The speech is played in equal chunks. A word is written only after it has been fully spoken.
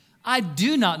I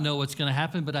do not know what's going to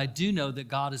happen, but I do know that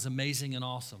God is amazing and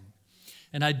awesome.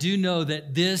 And I do know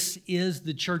that this is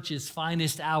the church's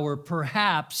finest hour,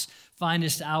 perhaps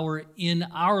finest hour in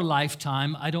our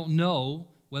lifetime. I don't know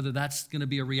whether that's going to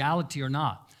be a reality or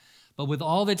not. But with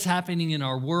all that's happening in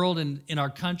our world and in our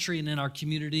country and in our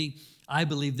community, I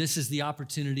believe this is the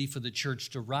opportunity for the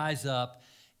church to rise up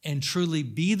and truly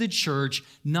be the church,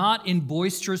 not in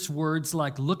boisterous words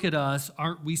like, look at us,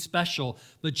 aren't we special,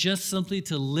 but just simply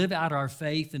to live out our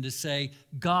faith and to say,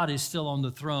 God is still on the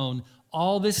throne.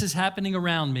 All this is happening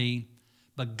around me,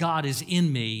 but God is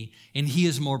in me, and He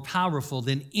is more powerful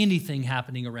than anything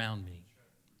happening around me.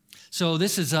 So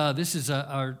this is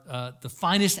the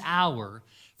finest hour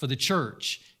for the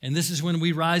church, and this is when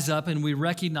we rise up and we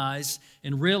recognize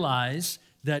and realize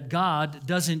that God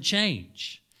doesn't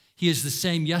change. He is the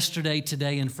same yesterday,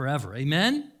 today, and forever.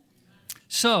 Amen?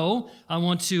 So I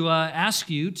want to ask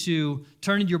you to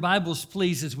turn in your Bibles,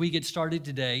 please, as we get started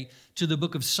today, to the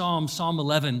book of Psalm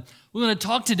 11. We're going to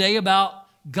talk today about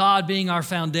God being our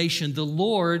foundation. The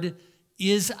Lord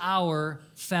is our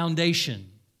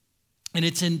foundation. And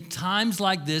it's in times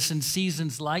like this and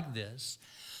seasons like this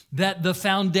that the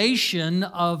foundation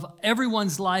of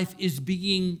everyone's life is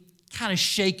being kind of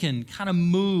shaken, kind of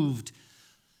moved,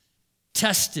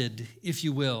 tested, if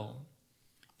you will.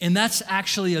 And that's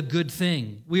actually a good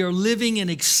thing. We are living in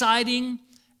exciting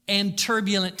and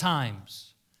turbulent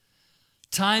times.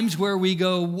 Times where we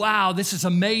go, wow, this is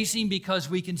amazing because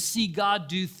we can see God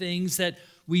do things that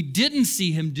we didn't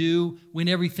see Him do when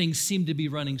everything seemed to be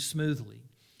running smoothly.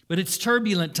 But it's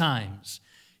turbulent times.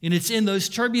 And it's in those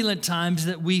turbulent times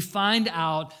that we find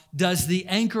out, does the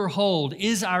anchor hold?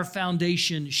 Is our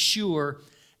foundation sure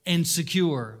and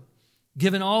secure?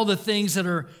 Given all the things that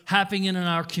are happening in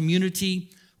our community,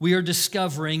 we are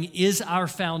discovering, is our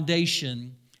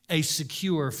foundation a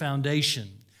secure foundation?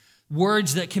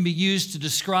 Words that can be used to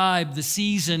describe the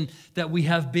season that we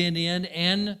have been in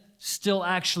and still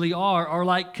actually are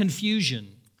like confusion,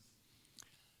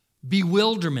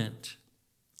 bewilderment,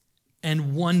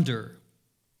 and wonder.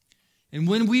 And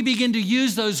when we begin to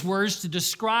use those words to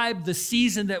describe the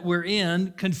season that we're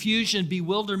in, confusion,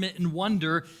 bewilderment, and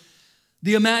wonder,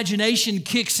 the imagination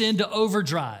kicks into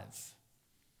overdrive.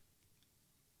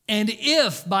 And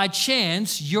if by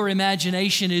chance your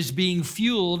imagination is being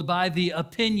fueled by the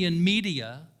opinion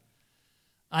media,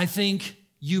 I think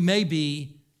you may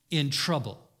be in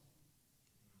trouble.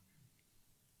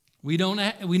 We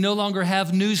no longer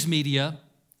have news media.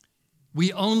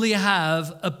 We only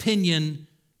have opinion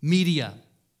media.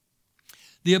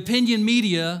 The opinion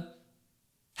media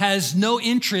has no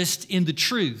interest in the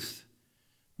truth,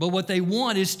 but what they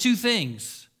want is two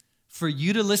things: for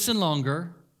you to listen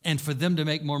longer and for them to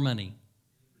make more money.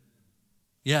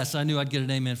 Yes, I knew I'd get an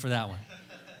amen for that one.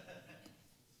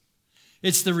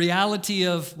 It's the reality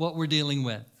of what we're dealing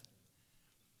with.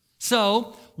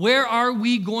 So, where are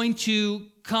we going to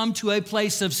come to a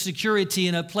place of security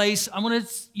and a place, I'm going to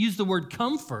use the word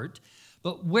comfort,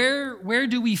 but where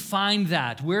do we find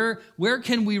that? Where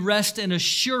can we rest in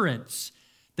assurance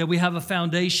that we have a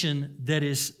foundation that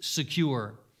is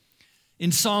secure?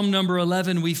 In Psalm number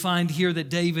 11, we find here that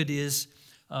David is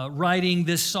writing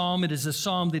this psalm. It is a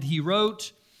psalm that he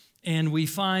wrote, and we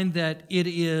find that it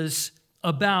is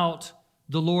about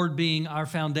the Lord being our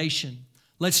foundation.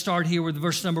 Let's start here with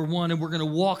verse number 1, and we're going to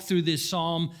walk through this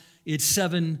psalm. It's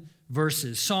 7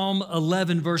 verses. Psalm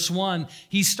 11, verse 1,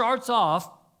 he starts off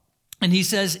and he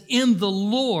says, "In the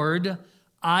Lord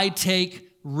I take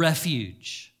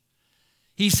refuge."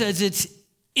 He says it's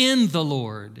in the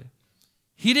Lord.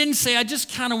 He didn't say, I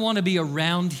just kind of want to be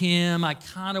around Him. I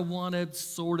kind of want to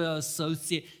sort of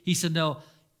associate. He said, no,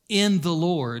 in the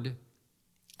Lord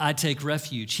I take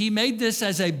refuge. He made this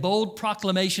as a bold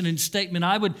proclamation and statement.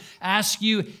 I would ask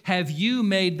you, have you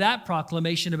made that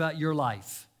proclamation about your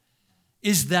life?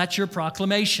 Is that your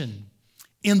proclamation?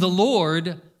 In the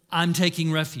Lord, I'm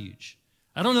taking refuge.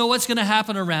 I don't know what's going to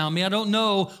happen around me. I don't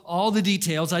know all the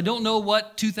details. I don't know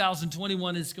what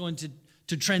 2021 is going to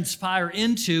transpire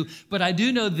into, but I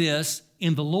do know this: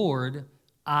 in the Lord,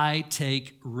 I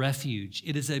take refuge.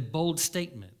 It is a bold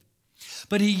statement.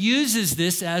 But he uses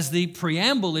this as the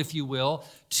preamble, if you will,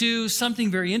 to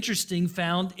something very interesting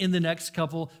found in the next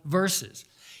couple verses.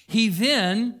 He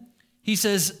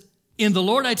says, in the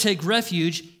Lord I take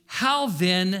refuge. How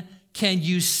then can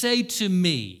you say to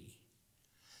me?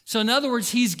 So in other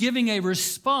words, he's giving a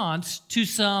response to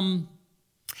some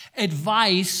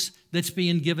advice that's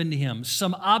being given to him,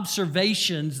 some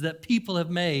observations that people have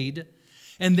made,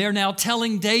 and they're now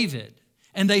telling David.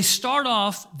 And they start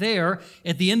off there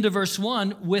at the end of verse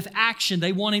 1 with action.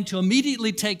 They want him to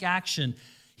immediately take action.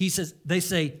 they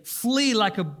say, flee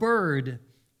like a bird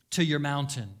to your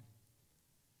mountain.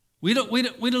 We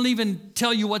don't even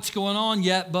tell you what's going on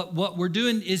yet, but what we're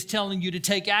doing is telling you to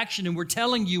take action, and we're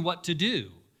telling you what to do.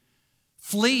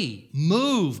 Flee,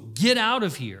 move, get out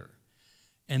of here.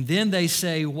 And then they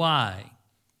say, why? It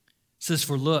says,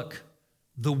 for look,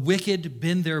 the wicked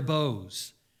bend their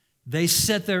bows. They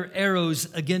set their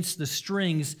arrows against the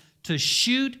strings to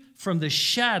shoot from the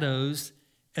shadows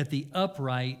at the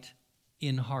upright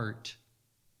in heart.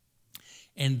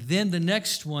 And then the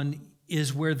next one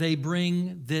is where they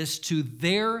bring this to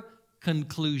their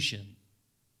conclusion.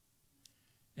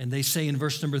 And they say in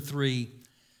verse number 3,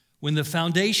 when the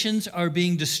foundations are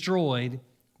being destroyed,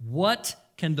 what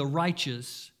can the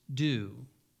righteous do?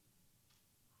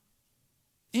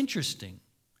 Interesting.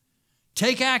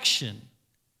 Take action.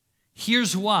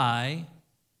 Here's why.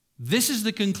 This is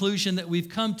the conclusion that we've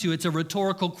come to. It's a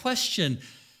rhetorical question.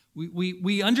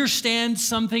 We understand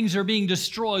some things are being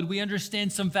destroyed. We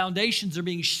understand some foundations are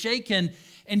being shaken.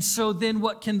 And so then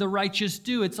what can the righteous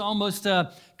do? It's almost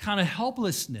a kind of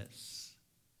helplessness.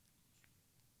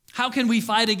 How can we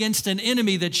fight against an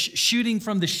enemy that's shooting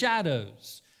from the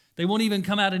shadows? They won't even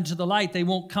come out into the light. They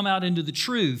won't come out into the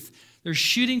truth. They're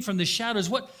shooting from the shadows.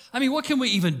 What can we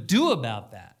even do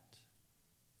about that?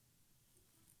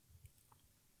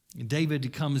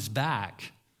 David comes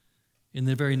back in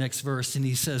the very next verse, and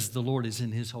he says, the Lord is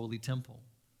in his holy temple.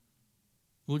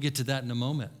 We'll get to that in a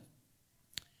moment.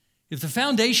 If the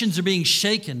foundations are being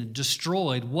shaken and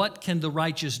destroyed, what can the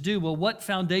righteous do? Well, what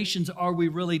foundations are we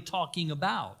really talking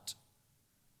about?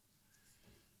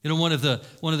 You know, one of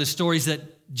the stories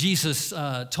that Jesus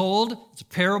told, it's a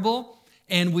parable,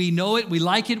 and we know it, we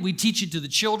like it, we teach it to the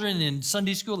children in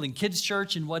Sunday school and kids'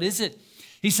 church, and what is it?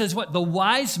 He says what? The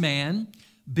wise man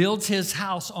builds his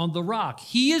house on the rock.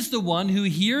 He is the one who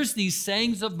hears these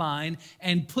sayings of mine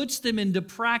and puts them into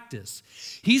practice.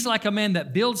 He's like a man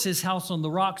that builds his house on the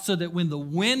rock so that when the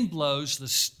wind blows, the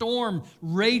storm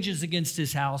rages against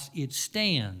his house, it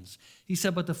stands. He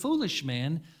said, but the foolish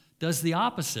man does the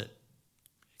opposite.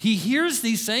 He hears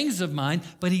these sayings of mine,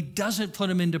 but he doesn't put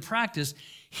them into practice.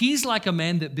 He's like a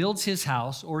man that builds his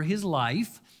house or his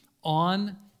life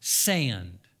on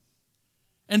sand.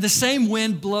 And the same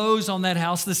wind blows on that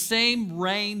house, the same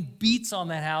rain beats on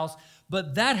that house,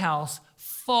 but that house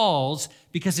falls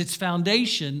because its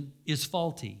foundation is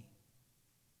faulty.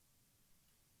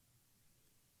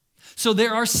 So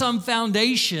there are some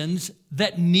foundations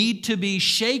that need to be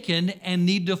shaken and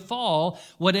need to fall,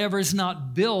 whatever is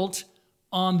not built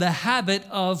on the habit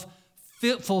of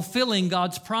fulfilling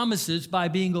God's promises by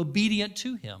being obedient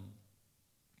to Him.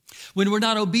 When we're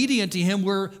not obedient to Him,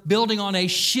 we're building on a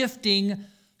shifting,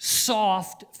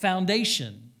 soft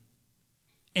foundation.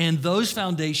 And those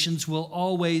foundations will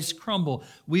always crumble.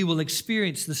 We will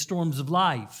experience the storms of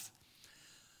life.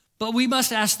 But we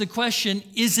must ask the question,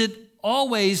 is it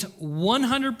always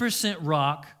 100%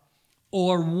 rock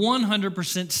or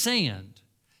 100% sand?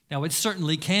 Now, it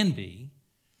certainly can be.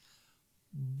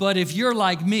 But if you're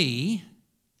like me,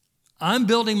 I'm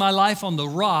building my life on the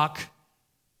rock,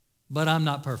 but I'm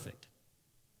not perfect.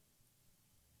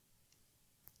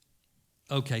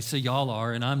 Okay, so y'all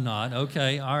are, and I'm not.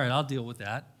 Okay, all right, I'll deal with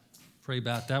that. Pray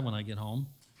about that when I get home.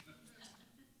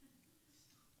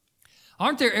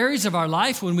 Aren't there areas of our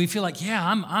life when we feel like, yeah,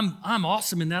 I'm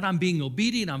awesome in that. I'm being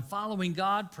obedient. I'm following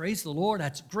God. Praise the Lord.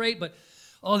 That's great. But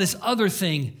this other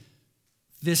thing,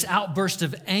 this outburst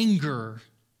of anger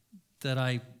that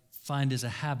I find is a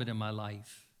habit in my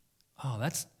life. Oh,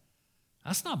 that's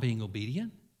not being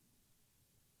obedient.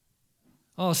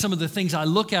 Oh, some of the things I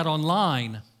look at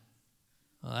online.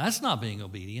 Well, that's not being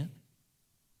obedient.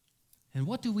 And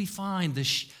what do we find?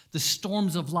 The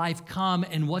storms of life come,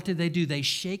 and what do? They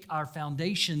shake our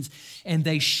foundations, and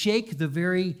they shake the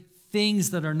very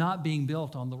things that are not being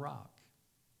built on the rock.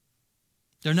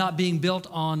 They're not being built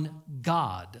on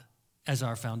God as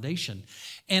our foundation.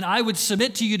 And I would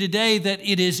submit to you today that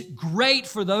it is great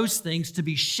for those things to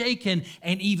be shaken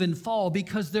and even fall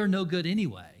because they're no good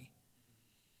anyway.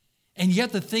 And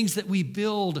yet the things that we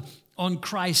build on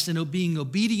Christ and being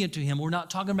obedient to Him. We're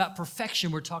not talking about perfection.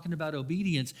 We're talking about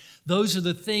obedience. Those are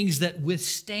the things that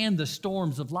withstand the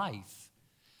storms of life.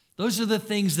 Those are the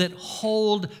things that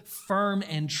hold firm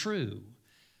and true.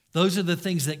 Those are the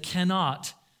things that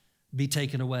cannot be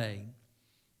taken away.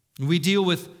 We deal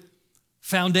with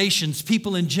foundations.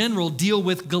 People in general deal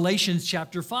with Galatians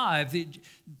chapter 5.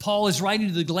 Paul is writing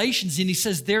to the Galatians and he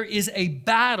says there is a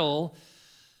battle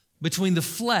between the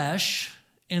flesh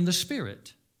and the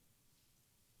spirit.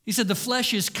 He said the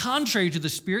flesh is contrary to the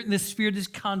spirit, and the spirit is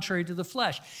contrary to the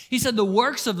flesh. He said the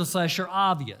works of the flesh are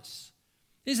obvious.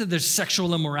 He said there's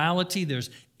sexual immorality, there's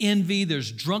envy,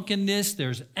 there's drunkenness,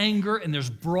 there's anger, and there's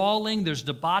brawling, there's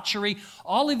debauchery.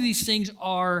 All of these things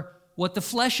are what the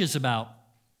flesh is about.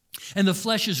 And the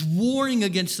flesh is warring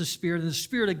against the Spirit, and the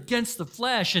Spirit against the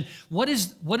flesh. And what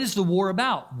is the war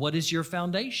about? What is your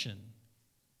foundation?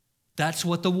 That's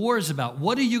what the war is about.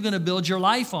 What are you going to build your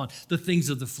life on? The things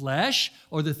of the flesh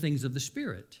or the things of the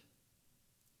Spirit?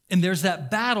 And there's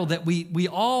that battle that we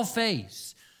all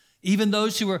face. Even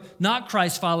those who are not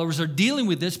Christ followers are dealing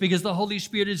with this because the Holy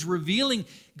Spirit is revealing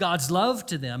God's love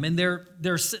to them. And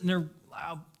they're sitting there,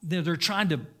 they're trying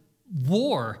to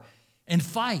war and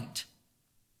fight.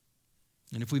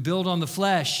 And if we build on the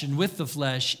flesh and with the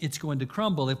flesh, it's going to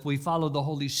crumble. If we follow the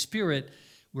Holy Spirit,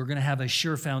 we're going to have a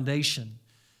sure foundation.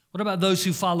 What about those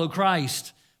who follow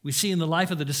Christ? We see in the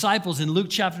life of the disciples in Luke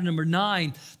chapter number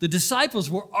 9, the disciples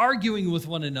were arguing with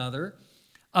one another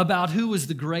about who was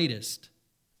the greatest.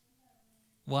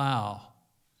 Wow.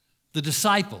 The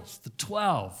disciples, the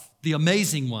 12, the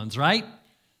amazing ones, right?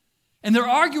 And they're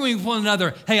arguing with one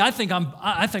another. Hey, I think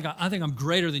I'm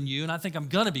greater than you, and I think I'm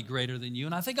going to be greater than you,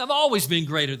 and I think I've always been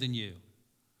greater than you.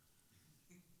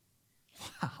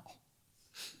 Wow.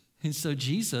 And so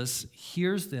Jesus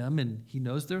hears them, and he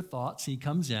knows their thoughts. He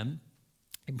comes in,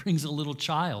 he brings a little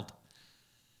child.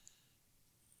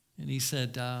 And he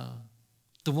said,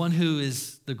 the one who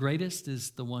is the greatest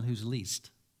is the one who's least.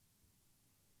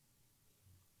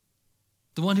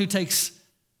 The one who takes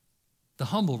the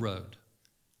humble road.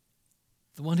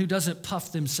 The one who doesn't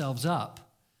puff themselves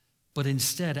up, but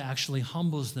instead actually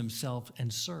humbles themselves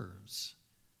and serves.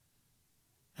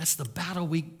 That's the battle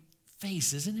we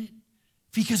face, isn't it?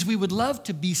 Because we would love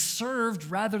to be served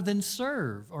rather than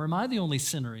serve. Or am I the only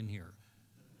sinner in here?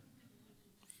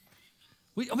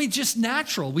 Just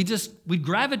natural. We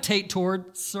gravitate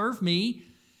toward serve me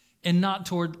and not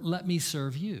toward let me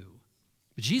serve you.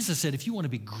 But Jesus said, if you want to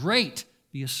be great,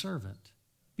 be a servant.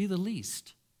 Be the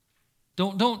least.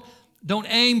 Don't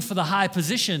aim for the high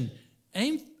position.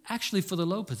 Aim actually for the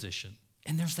low position.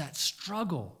 And there's that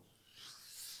struggle.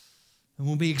 And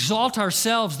when we exalt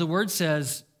ourselves, the word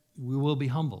says, we will be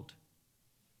humbled.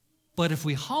 But if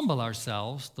we humble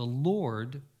ourselves, the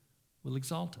Lord will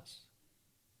exalt us.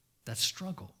 That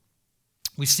struggle.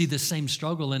 We see the same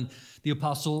struggle in the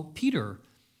Apostle Peter.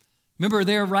 Remember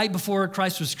there right before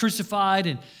Christ was crucified,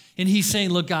 and he's saying,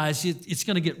 look, guys, it's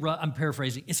going to get rough. I'm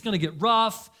paraphrasing. It's going to get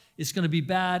rough. It's going to be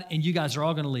bad, and you guys are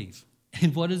all going to leave.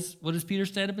 And what does Peter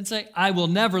stand up and say? I will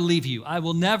never leave you. I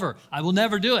will never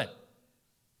do it.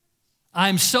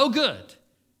 I'm so good.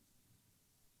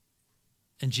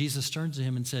 And Jesus turned to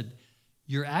him and said,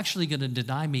 you're actually going to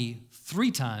deny me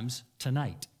 3 times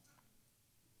tonight.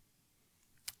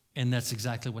 And that's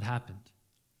exactly what happened.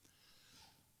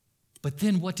 But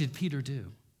then what did Peter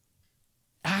do?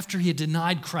 After he had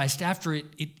denied Christ, after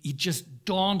it just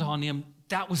dawned on him,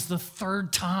 that was the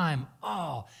 3rd time.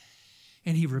 Oh,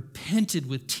 and he repented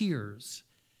with tears.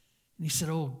 And he said,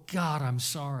 oh, God, I'm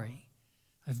sorry.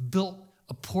 I've built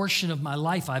a portion of my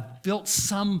life. I've built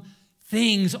some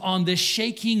things on this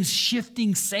shaking,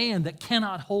 shifting sand that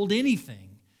cannot hold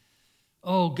anything.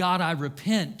 Oh, God, I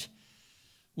repent.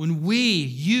 When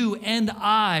you and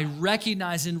I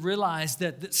recognize and realize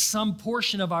that some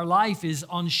portion of our life is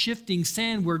on shifting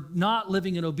sand, we're not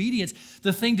living in obedience,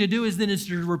 the thing to do is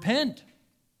to repent.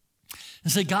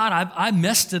 And say, God, I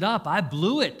messed it up. I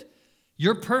blew it.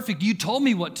 You're perfect. You told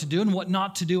me what to do and what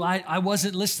not to do. I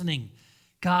wasn't listening.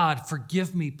 God,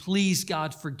 forgive me. Please,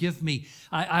 God, forgive me.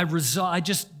 I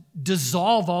just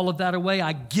dissolve all of that away.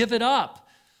 I give it up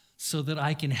so that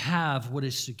I can have what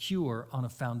is secure on a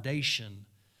foundation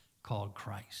called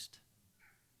Christ.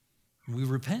 We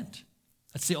repent.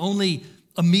 That's the only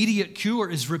immediate cure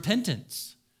is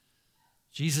repentance.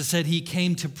 Jesus said he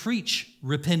came to preach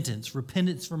repentance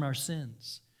from our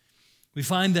sins. We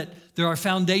find that there are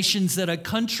foundations that a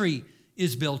country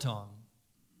is built on.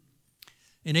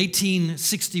 In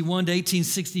 1861 to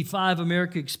 1865,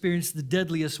 America experienced the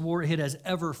deadliest war it has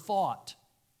ever fought.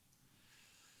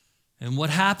 And what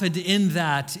happened in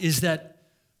that is that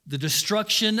the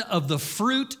destruction of the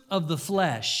fruit of the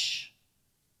flesh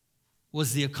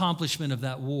was the accomplishment of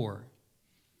that war.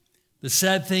 The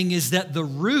sad thing is that the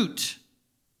root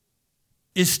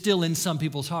is still in some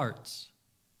people's hearts.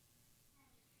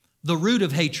 The root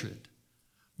of hatred,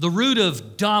 the root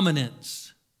of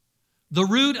dominance, the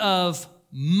root of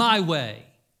my way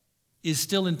is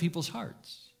still in people's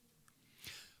hearts.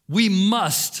 We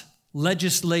must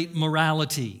legislate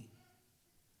morality,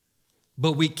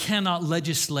 but we cannot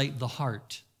legislate the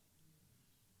heart.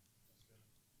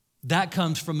 That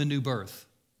comes from a new birth.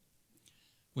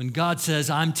 When God says,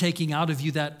 I'm taking out of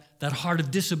you that that heart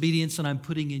of disobedience, and I'm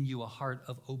putting in you a heart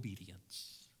of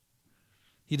obedience.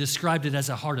 He described it as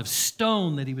a heart of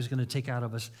stone that he was going to take out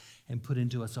of us and put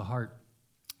into us a heart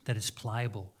that is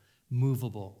pliable,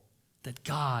 movable, that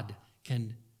God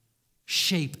can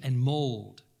shape and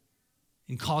mold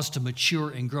and cause to mature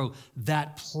and grow.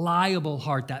 That pliable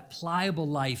heart, that pliable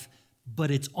life,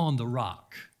 but it's on the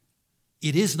rock.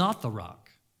 It is not the rock,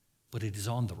 but it is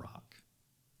on the rock.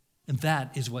 And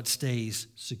that is what stays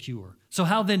secure. So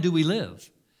how then do we live?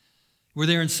 We're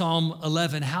there in Psalm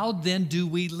 11. How then do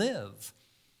we live?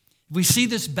 We see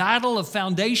this battle of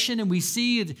foundation, and we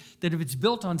see that if it's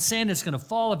built on sand, it's going to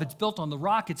fall. If it's built on the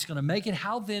rock, it's going to make it.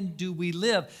 How then do we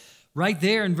live? Right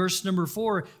there in verse number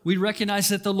 4, we recognize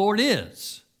that the Lord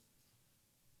is.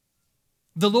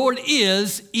 The Lord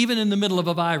is even in the middle of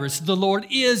a virus. The Lord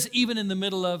is even in the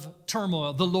middle of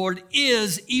turmoil. The Lord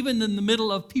is even in the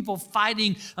middle of people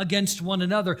fighting against one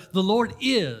another. The Lord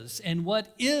is. And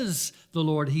what is the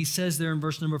Lord? He says there in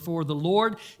verse number 4, the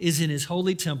Lord is in his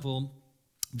holy temple.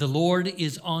 The Lord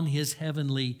is on his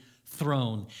heavenly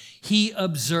throne. He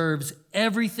observes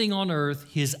everything on earth.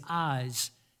 His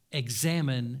eyes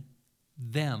examine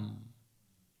them.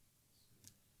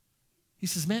 He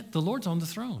says, man, the Lord's on the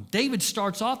throne. David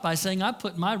starts off by saying, I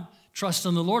put my trust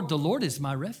in the Lord. The Lord is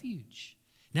my refuge.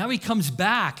 Now he comes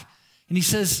back and he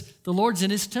says, the Lord's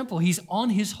in his temple. He's on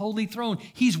his holy throne.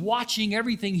 He's watching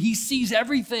everything. He sees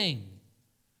everything.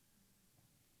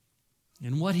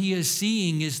 And what he is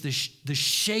seeing is the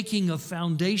shaking of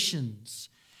foundations.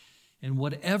 And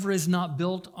whatever is not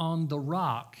built on the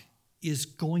rock is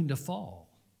going to fall.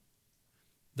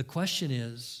 The question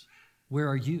is, where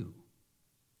are you?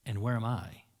 And where am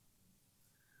I?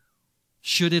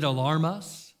 Should it alarm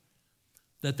us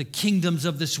that the kingdoms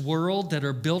of this world that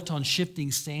are built on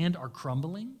shifting sand are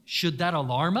crumbling? Should that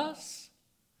alarm us?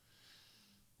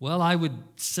 Well, I would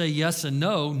say yes and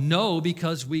no. No,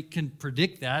 because we can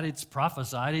predict that. It's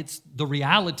prophesied. It's the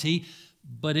reality.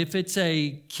 But if it's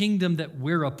a kingdom that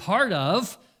we're a part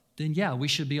of, then yeah, we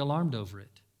should be alarmed over it.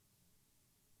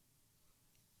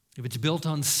 If it's built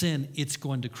on sin, it's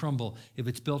going to crumble. If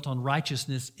it's built on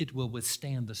righteousness, it will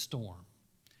withstand the storm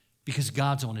because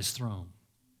God's on his throne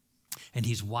and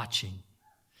he's watching.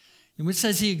 And when it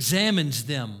says he examines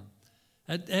them,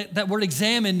 that word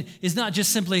examine is not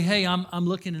just simply, hey, I'm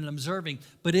looking and observing,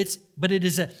 but it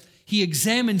is he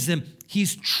examines them.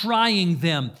 He's trying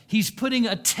them. He's putting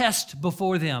a test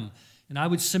before them. And I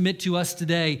would submit to us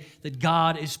today that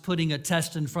God is putting a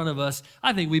test in front of us.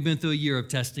 I think we've been through a year of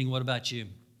testing. What about you?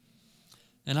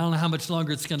 And I don't know how much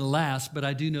longer it's going to last, but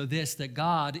I do know this, that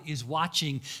God is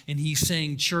watching and he's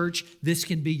saying, church, this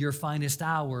can be your finest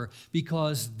hour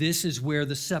because this is where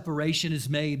the separation is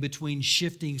made between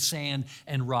shifting sand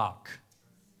and rock.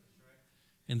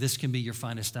 And this can be your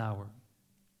finest hour.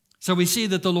 So we see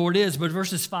that the Lord is, but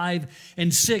verses 5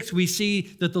 and 6, we see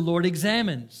that the Lord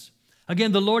examines.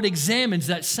 Again, the Lord examines,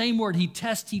 that same word. He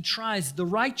tests, he tries the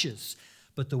righteous,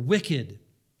 but the wicked,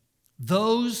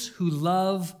 those who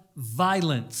love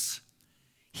violence,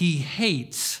 he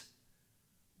hates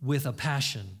with a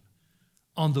passion.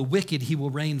 On the wicked he will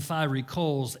rain fiery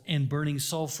coals and burning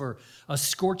sulfur. A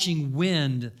scorching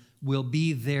wind will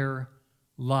be their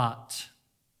lot.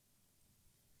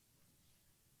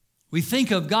 We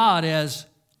think of God as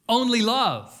only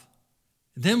love.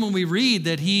 Then when we read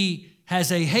that he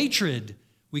has a hatred,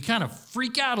 we kind of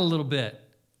freak out a little bit,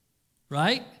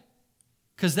 right?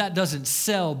 Because that doesn't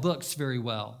sell books very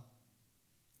well.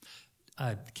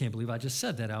 I can't believe I just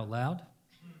said that out loud.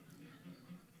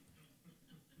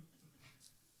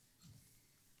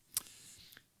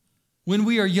 When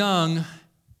we are young,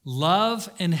 love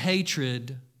and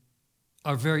hatred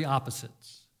are very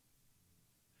opposites.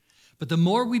 But the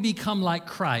more we become like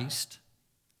Christ,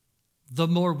 the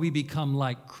more we become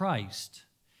like Christ.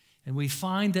 And we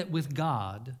find that with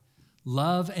God,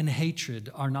 love and hatred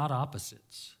are not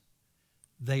opposites.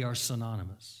 They are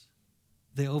synonymous.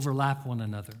 They overlap one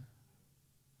another.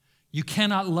 You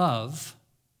cannot love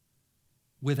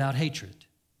without hatred.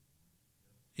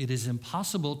 It is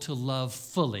impossible to love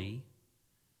fully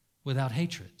without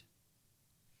hatred.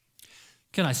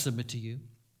 Can I submit to you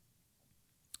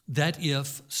that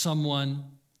if someone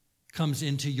comes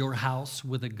into your house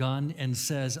with a gun and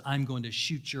says, I'm going to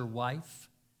shoot your wife,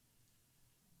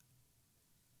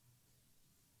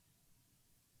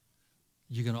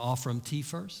 you're going to offer them tea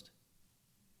first?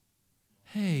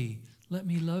 Hey, let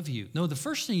me love you. No, the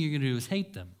first thing you're going to do is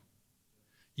hate them.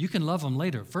 You can love them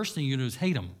later. First thing you're going to do is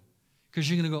hate them because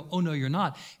you're going to go, oh, no, you're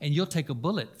not. And you'll take a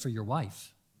bullet for your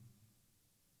wife.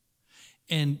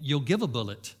 And you'll give a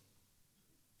bullet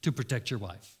to protect your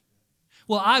wife.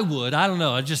 Well, I would. I don't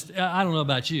know. I don't know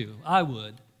about you. I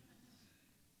would.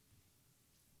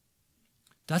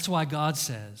 That's why God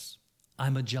says,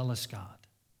 I'm a jealous God.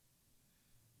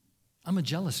 I'm a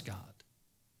jealous God.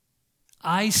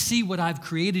 I see what I've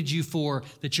created you for,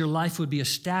 that your life would be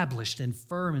established and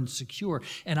firm and secure.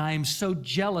 And I am so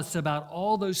jealous about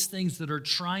all those things that are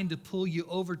trying to pull you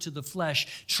over to the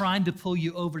flesh, trying to pull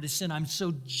you over to sin. I'm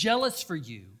so jealous for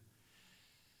you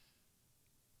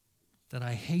that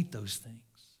I hate those things.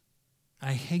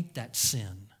 I hate that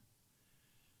sin.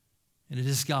 And it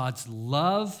is God's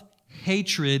love,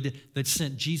 hatred that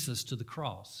sent Jesus to the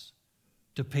cross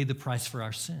to pay the price for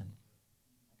our sin.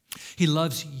 He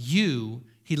loves you,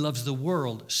 he loves the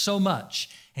world so much,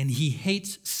 and he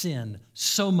hates sin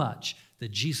so much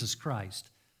that Jesus Christ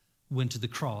went to the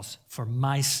cross for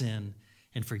my sin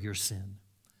and for your sin.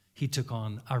 He took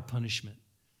on our punishment.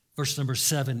 Verse number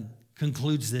 7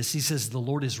 concludes this. He says, the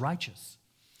Lord is righteous.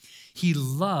 He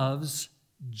loves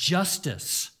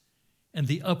justice, and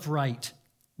the upright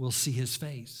will see his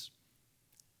face.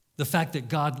 The fact that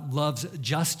God loves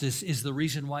justice is the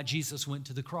reason why Jesus went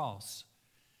to the cross,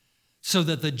 so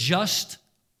that the just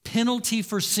penalty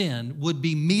for sin would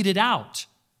be meted out,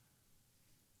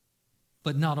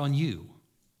 but not on you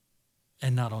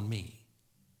and not on me,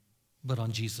 but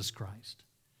on Jesus Christ.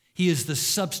 He is the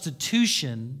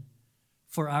substitution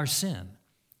for our sin.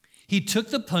 He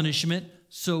took the punishment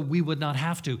so we would not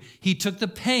have to. He took the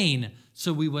pain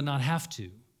so we would not have to.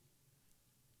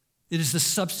 It is the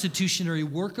substitutionary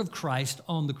work of Christ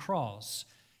on the cross,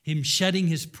 him shedding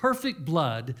his perfect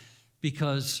blood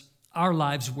because our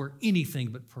lives were anything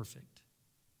but perfect.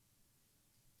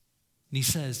 And he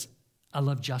says, I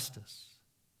love justice.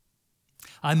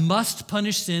 I must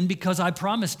punish sin because I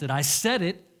promised it. I said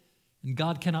it, and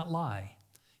God cannot lie.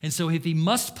 And so if he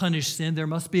must punish sin, there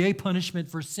must be a punishment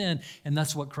for sin, and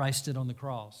that's what Christ did on the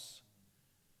cross.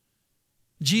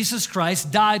 Jesus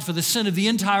Christ died for the sin of the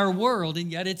entire world,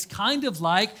 and yet it's kind of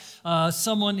like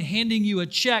someone handing you a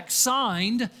check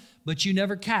signed, but you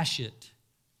never cash it.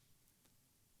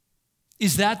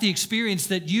 Is that the experience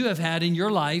that you have had in your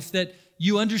life, that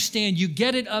you understand, you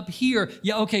get it up here?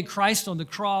 Yeah, okay, Christ on the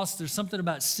cross, there's something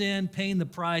about sin, paying the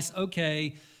price,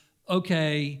 okay,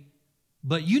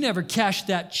 but you never cashed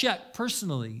that check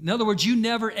personally. In other words, you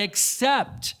never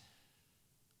accept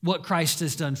what Christ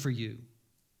has done for you.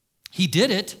 He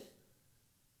did it,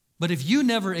 but if you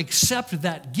never accept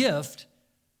that gift,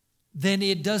 then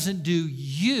it doesn't do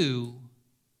you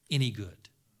any good.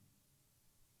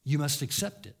 You must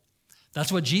accept it. That's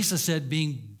what Jesus said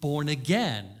being born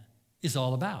again is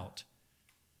all about.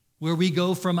 Where we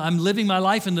go from, I'm living my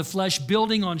life in the flesh,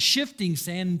 building on shifting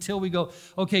sand, until we go,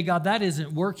 okay, God, that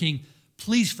isn't working.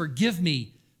 Please forgive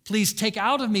me. Please take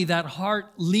out of me that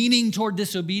heart leaning toward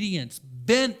disobedience,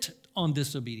 bent on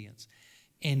disobedience,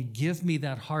 and give me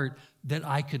that heart that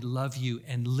I could love you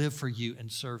and live for you and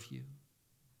serve you.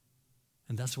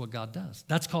 And that's what God does.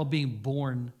 That's called being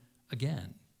born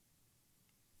again.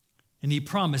 And he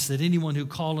promised that anyone who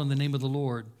called on the name of the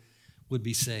Lord would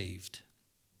be saved.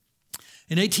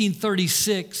 In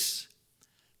 1836,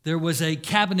 there was a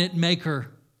cabinet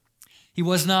maker. He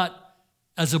was not,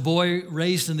 as a boy,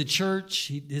 raised in the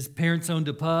church. His parents owned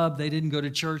a pub. They didn't go to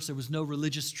church. There was no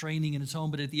religious training in his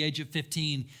home. But at the age of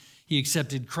 15, he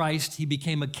accepted Christ. He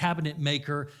became a cabinet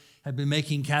maker, had been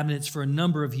making cabinets for a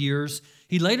number of years.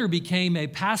 He later became a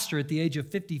pastor at the age of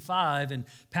 55 and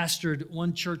pastored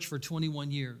one church for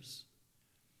 21 years.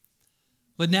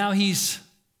 But now he's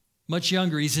much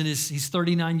younger. He's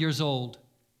 39 years old.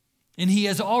 And he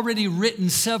has already written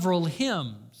several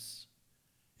hymns.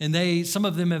 And some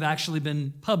of them have actually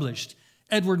been published.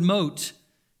 Edward Mote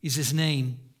is his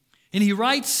name. And he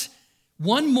writes,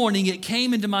 one morning it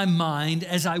came into my mind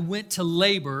as I went to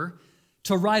labor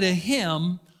to write a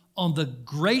hymn on the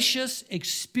gracious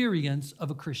experience of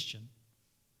a Christian.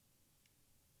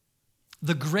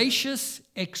 The gracious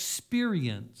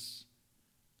experience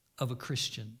of a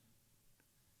Christian.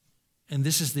 And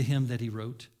this is the hymn that he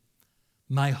wrote.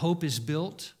 My hope is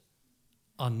built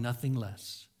on nothing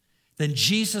less than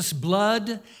Jesus'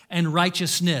 blood and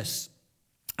righteousness.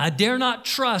 I dare not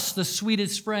trust the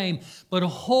sweetest frame, but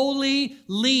wholly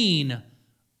lean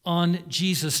on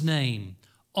Jesus' name.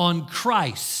 On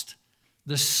Christ,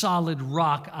 the solid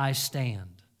rock I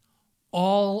stand.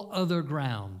 All other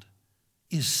ground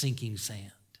is sinking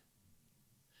sand.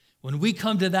 When we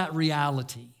come to that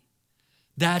reality,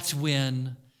 that's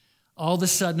when all of a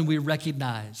sudden we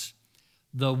recognize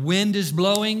the wind is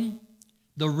blowing,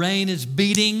 the rain is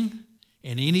beating,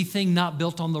 and anything not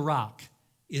built on the rock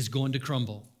is going to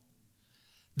crumble.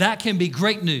 That can be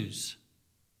great news,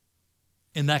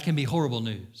 and that can be horrible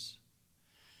news.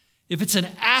 If it's an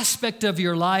aspect of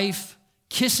your life,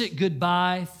 kiss it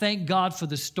goodbye, thank God for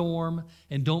the storm,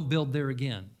 and don't build there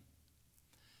again.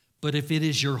 But if it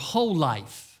is your whole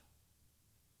life,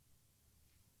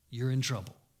 you're in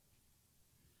trouble.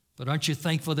 But aren't you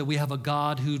thankful that we have a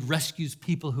God who rescues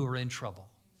people who are in trouble?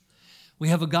 We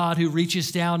have a God who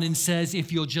reaches down and says,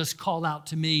 if you'll just call out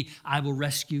to me, I will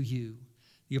rescue you.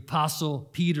 The Apostle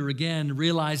Peter, again,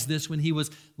 realized this when he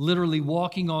was literally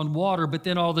walking on water, but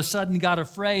then all of a sudden got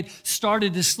afraid,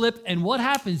 started to slip, and what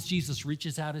happens? Jesus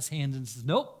reaches out his hand and says,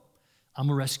 nope, I'm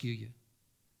going to rescue you.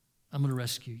 I'm going to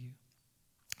rescue you.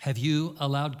 Have you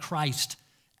allowed Christ,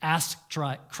 asked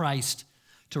Christ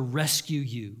to rescue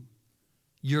you,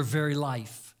 your very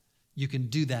life? You can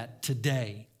do that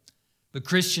today. But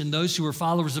Christian, those who are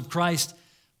followers of Christ,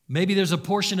 maybe there's a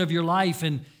portion of your life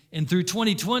and through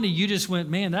 2020, you just went,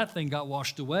 man, that thing got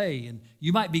washed away. And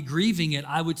you might be grieving it.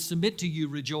 I would submit to you,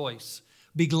 rejoice.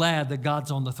 Be glad that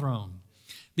God's on the throne.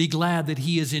 Be glad that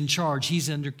he is in charge. He's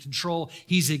under control.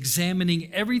 He's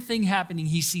examining everything happening.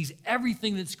 He sees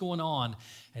everything that's going on.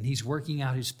 And he's working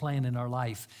out his plan in our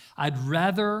life. I'd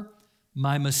rather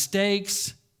my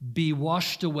mistakes be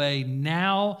washed away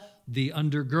now. The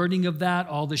undergirding of that,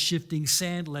 all the shifting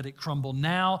sand, let it crumble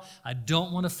now. I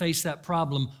don't want to face that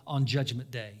problem on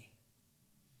Judgment Day.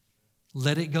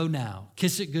 Let it go now.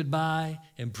 Kiss it goodbye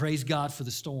and praise God for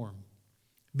the storm.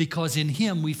 Because in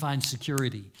him we find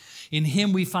security. In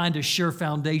him we find a sure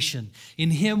foundation.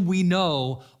 In him we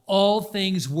know all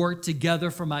things work together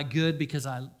for my good because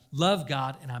I love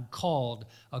God and I'm called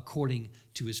according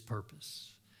to his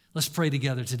purpose. Let's pray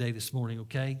together today this morning,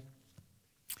 okay?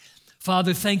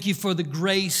 Father, thank you for the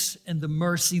grace and the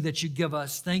mercy that you give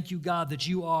us. Thank you, God, that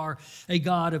you are a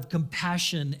God of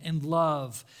compassion and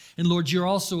love. And Lord, you're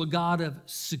also a God of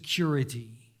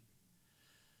security.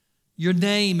 Your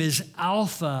name is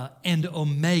Alpha and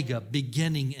Omega,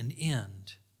 beginning and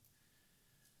end.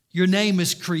 Your name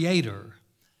is Creator.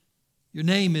 Your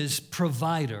name is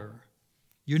Provider.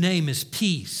 Your name is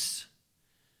Peace.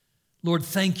 Lord,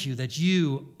 thank you that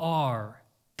you are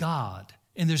God.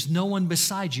 And there's no one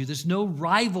beside you. There's no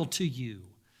rival to you.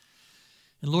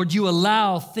 And Lord, you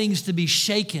allow things to be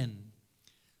shaken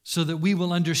so that we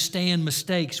will understand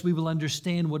mistakes. We will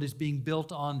understand what is being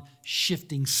built on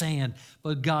shifting sand.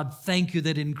 But God, thank you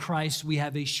that in Christ we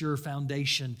have a sure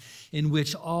foundation in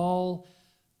which all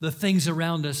the things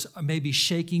around us are maybe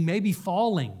shaking, maybe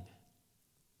falling.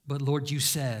 But Lord, you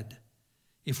said,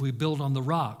 if we build on the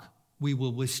rock, we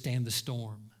will withstand the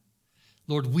storm.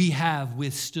 Lord, we have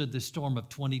withstood the storm of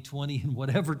 2020 and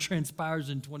whatever transpires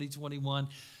in 2021.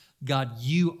 God,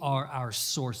 you are our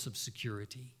source of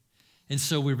security. And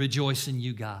so we rejoice in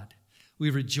you, God.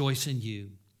 We rejoice in you.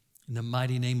 In the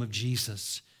mighty name of Jesus,